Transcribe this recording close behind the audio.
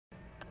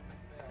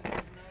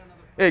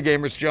Hey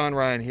gamers, John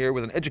Ryan here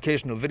with an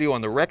educational video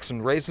on the wrecks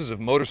and races of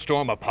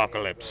Motorstorm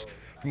Apocalypse.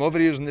 For more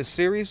videos in this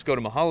series, go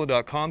to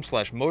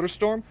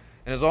mahalo.com/motorstorm,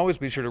 and as always,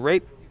 be sure to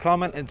rate,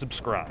 comment, and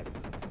subscribe.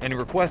 Any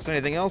requests,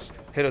 anything else,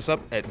 hit us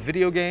up at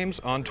WarGames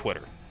on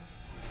Twitter.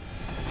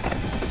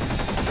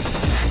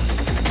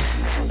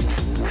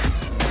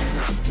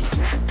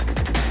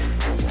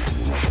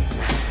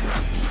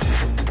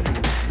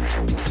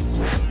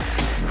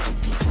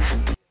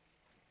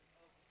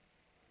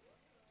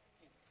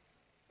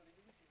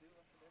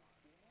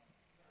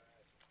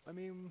 I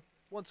mean,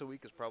 once a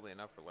week is probably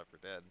enough for Left 4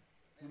 Dead.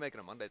 We're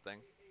making a Monday thing.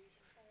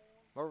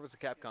 Marvel vs.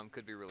 Capcom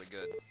could be really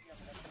good.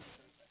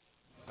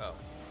 Oh.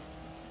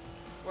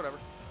 Whatever.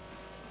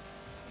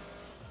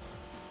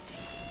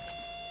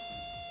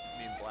 You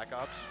mean Black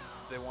Ops?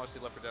 If they want to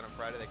see Left 4 Dead on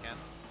Friday, they can.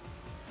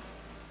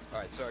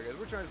 Alright, sorry guys,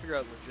 we're trying to figure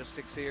out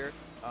logistics here.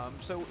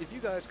 So if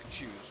you guys could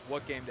choose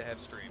what game to have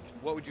streamed,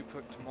 what would you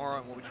put tomorrow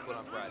and what would you put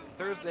on Friday?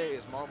 Thursday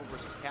is Marvel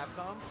vs.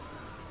 Capcom,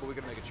 but we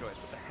gotta make a choice.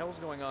 What the hell's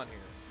going on here?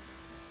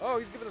 Oh,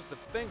 he's giving us the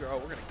finger. Oh,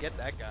 we're gonna get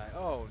that guy.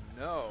 Oh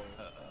no.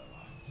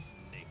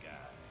 Snake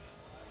eyes.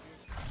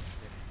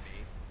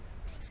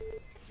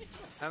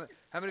 Me.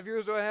 How many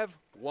viewers do I have?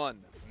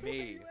 One.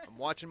 Me. I'm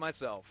watching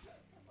myself.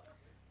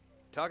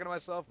 Talking to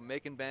myself,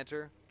 making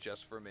banter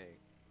just for me.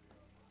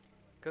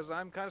 Because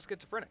I'm kind of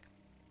schizophrenic.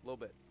 A little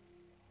bit.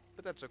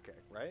 But that's okay,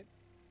 right?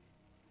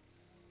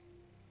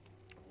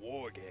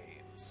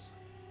 WarGames.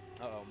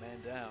 Uh-oh,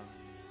 man down.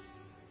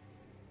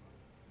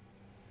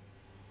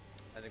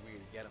 I think we need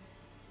to get him.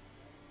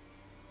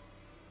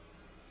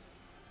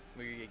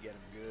 We can get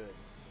him good.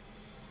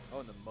 Oh,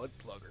 and the mud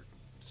plugger.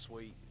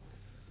 Sweet.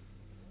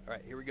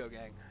 Alright, here we go,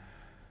 gang.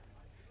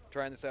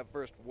 Trying this out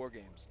first.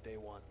 WarGames, day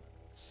one.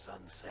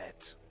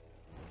 Sunset.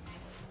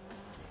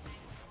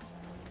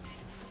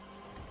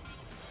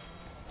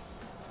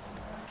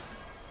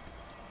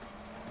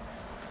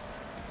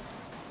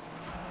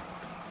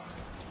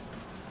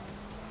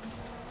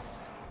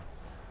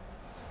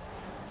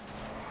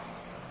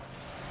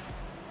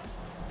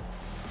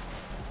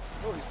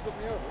 Oh, he flipped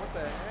me over. What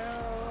the hell?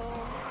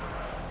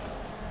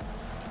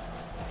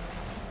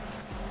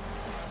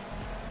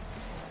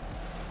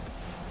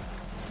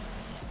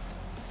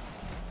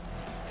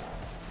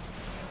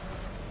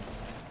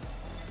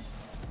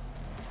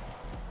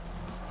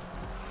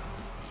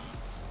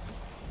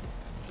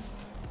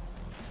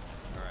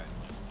 Alright.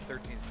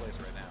 13th place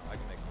right now. I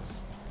can make this.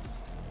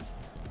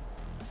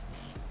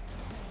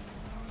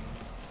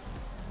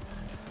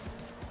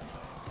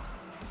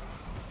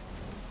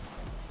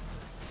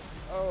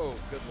 Oh,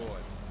 good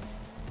lord.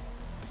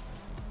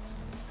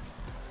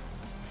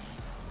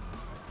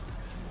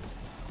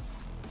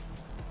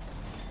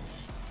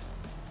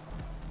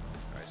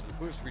 Alright, so the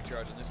boost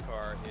recharge in this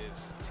car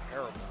is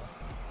terrible.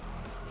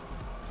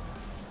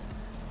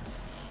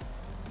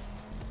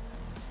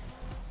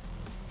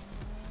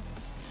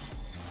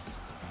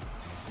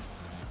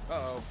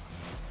 Uh-oh.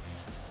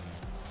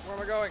 Where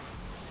am I going?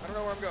 I don't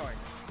know where I'm going.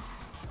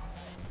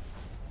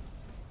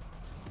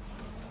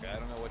 Okay, I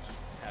don't know what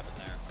just happened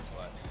there,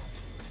 but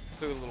it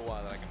took a little while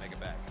that I can make it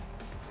back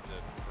into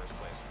first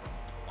place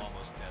from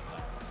almost dead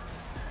last.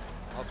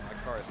 Also, my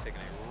car has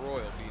taken a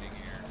royal beating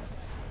here.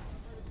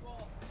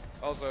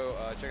 Also,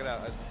 check it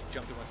out. I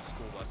jumped in with the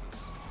school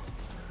buses.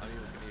 I'm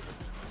even Knievel.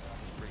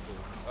 Pretty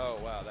cool. Oh,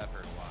 wow, that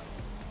hurt a lot.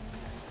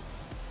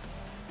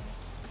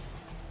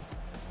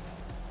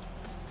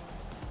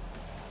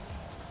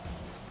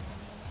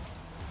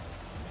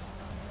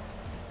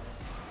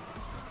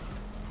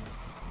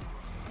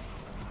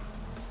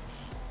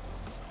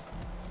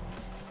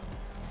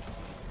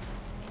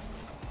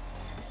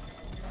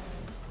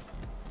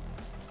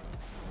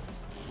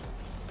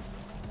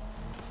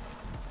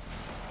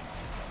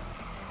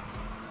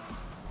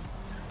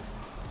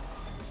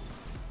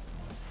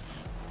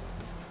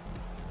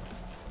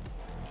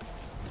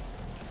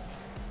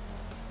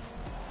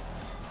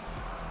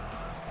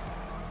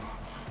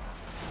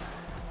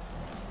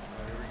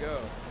 Go.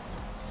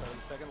 Start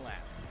the second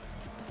lap.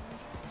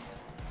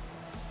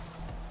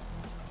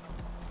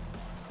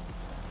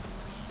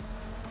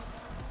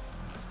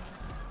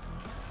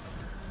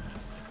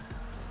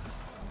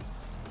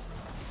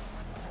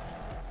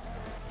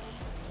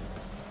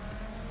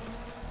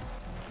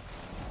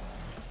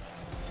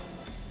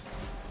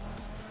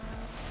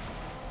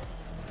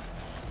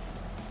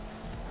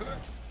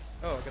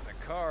 Oh, I got the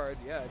card.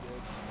 Yeah, I did.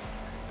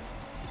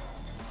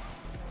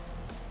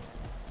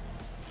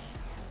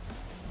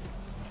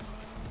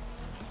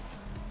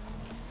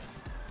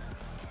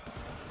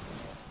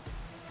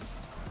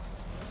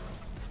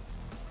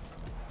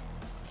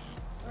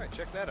 Alright,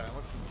 check that out. I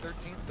went from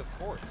 13th to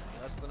 4th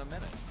in less than a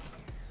minute.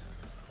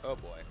 Oh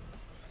boy.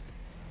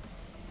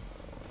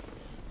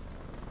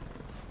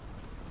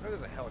 I know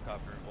there's a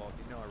helicopter involved.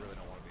 You know I really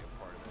don't want to be a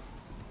part of it.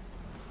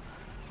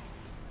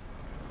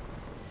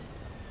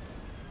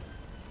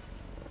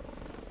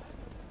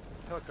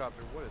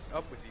 Helicopter, what is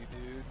up with you,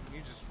 dude?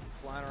 You just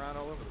flying around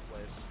all over the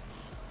place.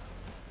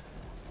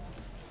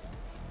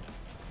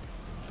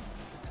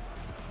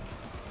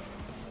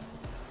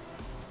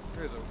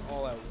 There's an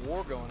all-out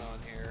war going on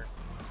here.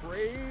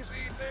 Crazy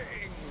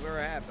things are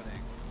happening.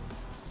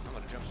 I'm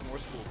gonna jump some more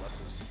school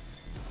buses.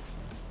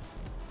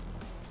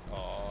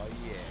 Oh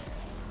yeah.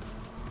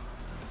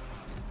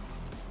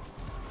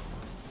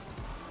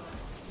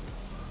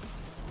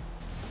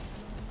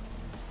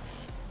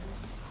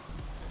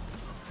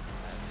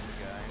 That's the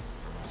guy.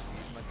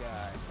 He's my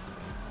guy.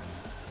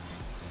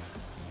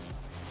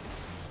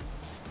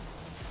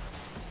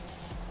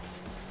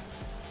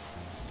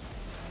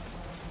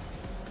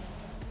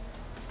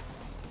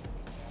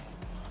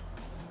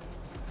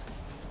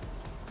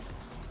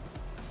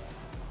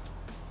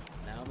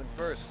 Now I'm in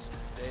first.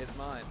 Day is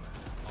mine.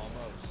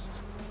 Almost.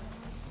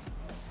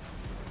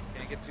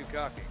 Can't get too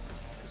cocky,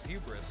 because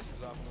hubris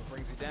is often what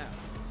brings you down.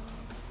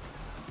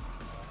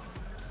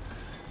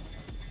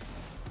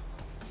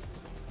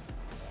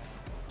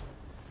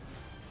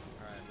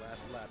 Alright,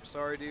 last lap.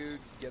 Sorry, dude.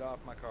 Get off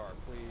my car,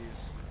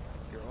 please.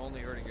 You're only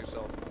hurting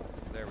yourself.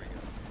 There we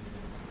go.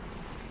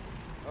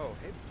 Oh,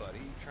 hey, buddy.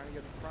 You trying to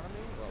get in front of me?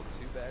 Well,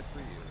 too bad for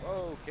you.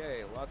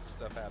 Okay, lots of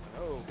stuff happened.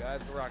 Oh, guys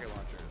with rocket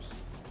launchers.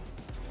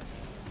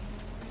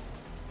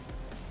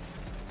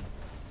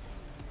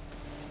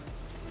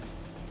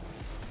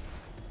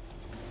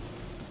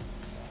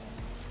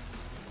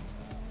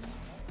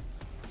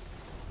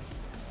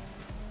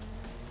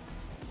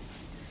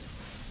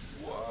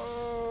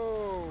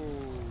 Whoa!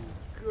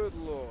 Good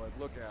Lord,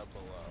 look out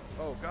below.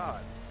 Oh,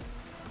 God.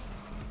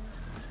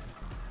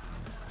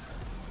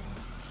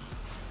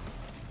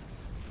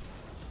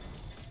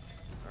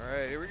 All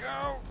right, here we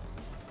go.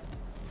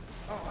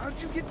 Oh,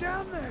 how'd you get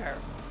down there?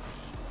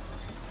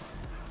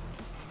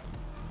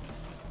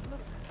 Little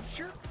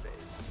jerk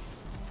face.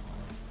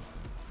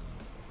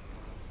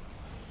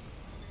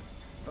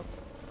 Oh,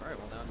 all right,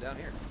 well, now I'm down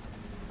here.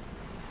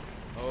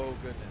 Oh,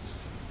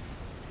 goodness.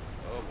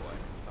 Oh, boy.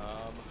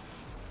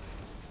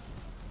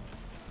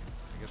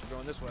 I guess we're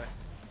going this way.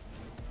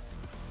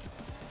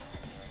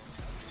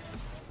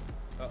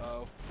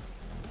 Uh-oh.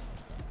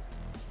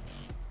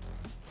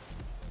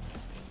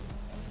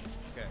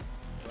 Okay.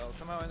 Well,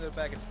 somehow I ended up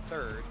back in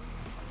third,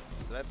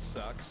 so that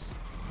sucks.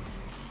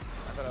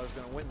 I thought I was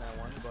going to win that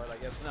one, but I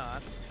guess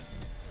not.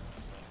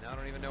 Now I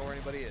don't even know where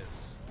anybody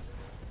is.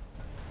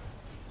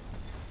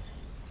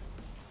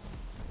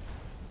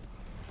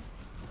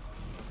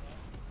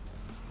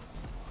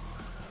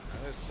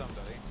 Now, there's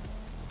somebody.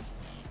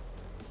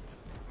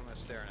 What am I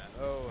staring at?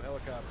 Oh,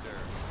 helicopter.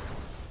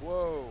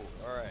 Whoa.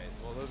 All right.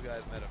 Well, those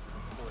guys met a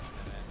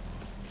fortunate end.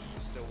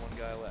 There's still one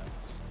guy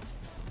left.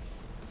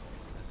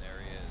 And there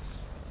he is.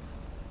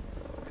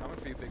 Coming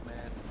for you, big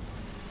man.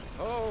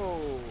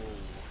 Oh,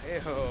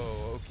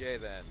 hey-ho. Okay,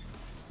 then.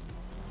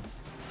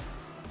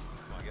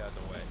 Come on, get out of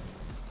the way.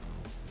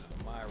 This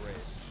is my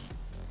race.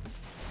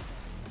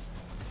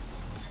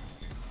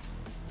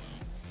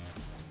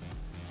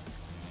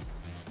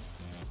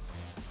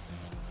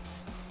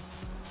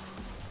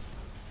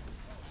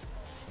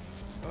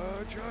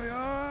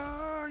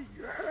 Jaya!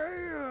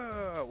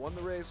 Yeah! Won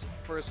the race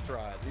first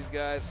try. These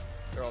guys,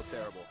 they're all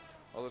terrible.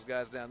 All those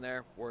guys down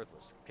there,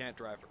 worthless. Can't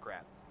drive for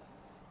crap.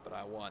 But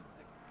I won.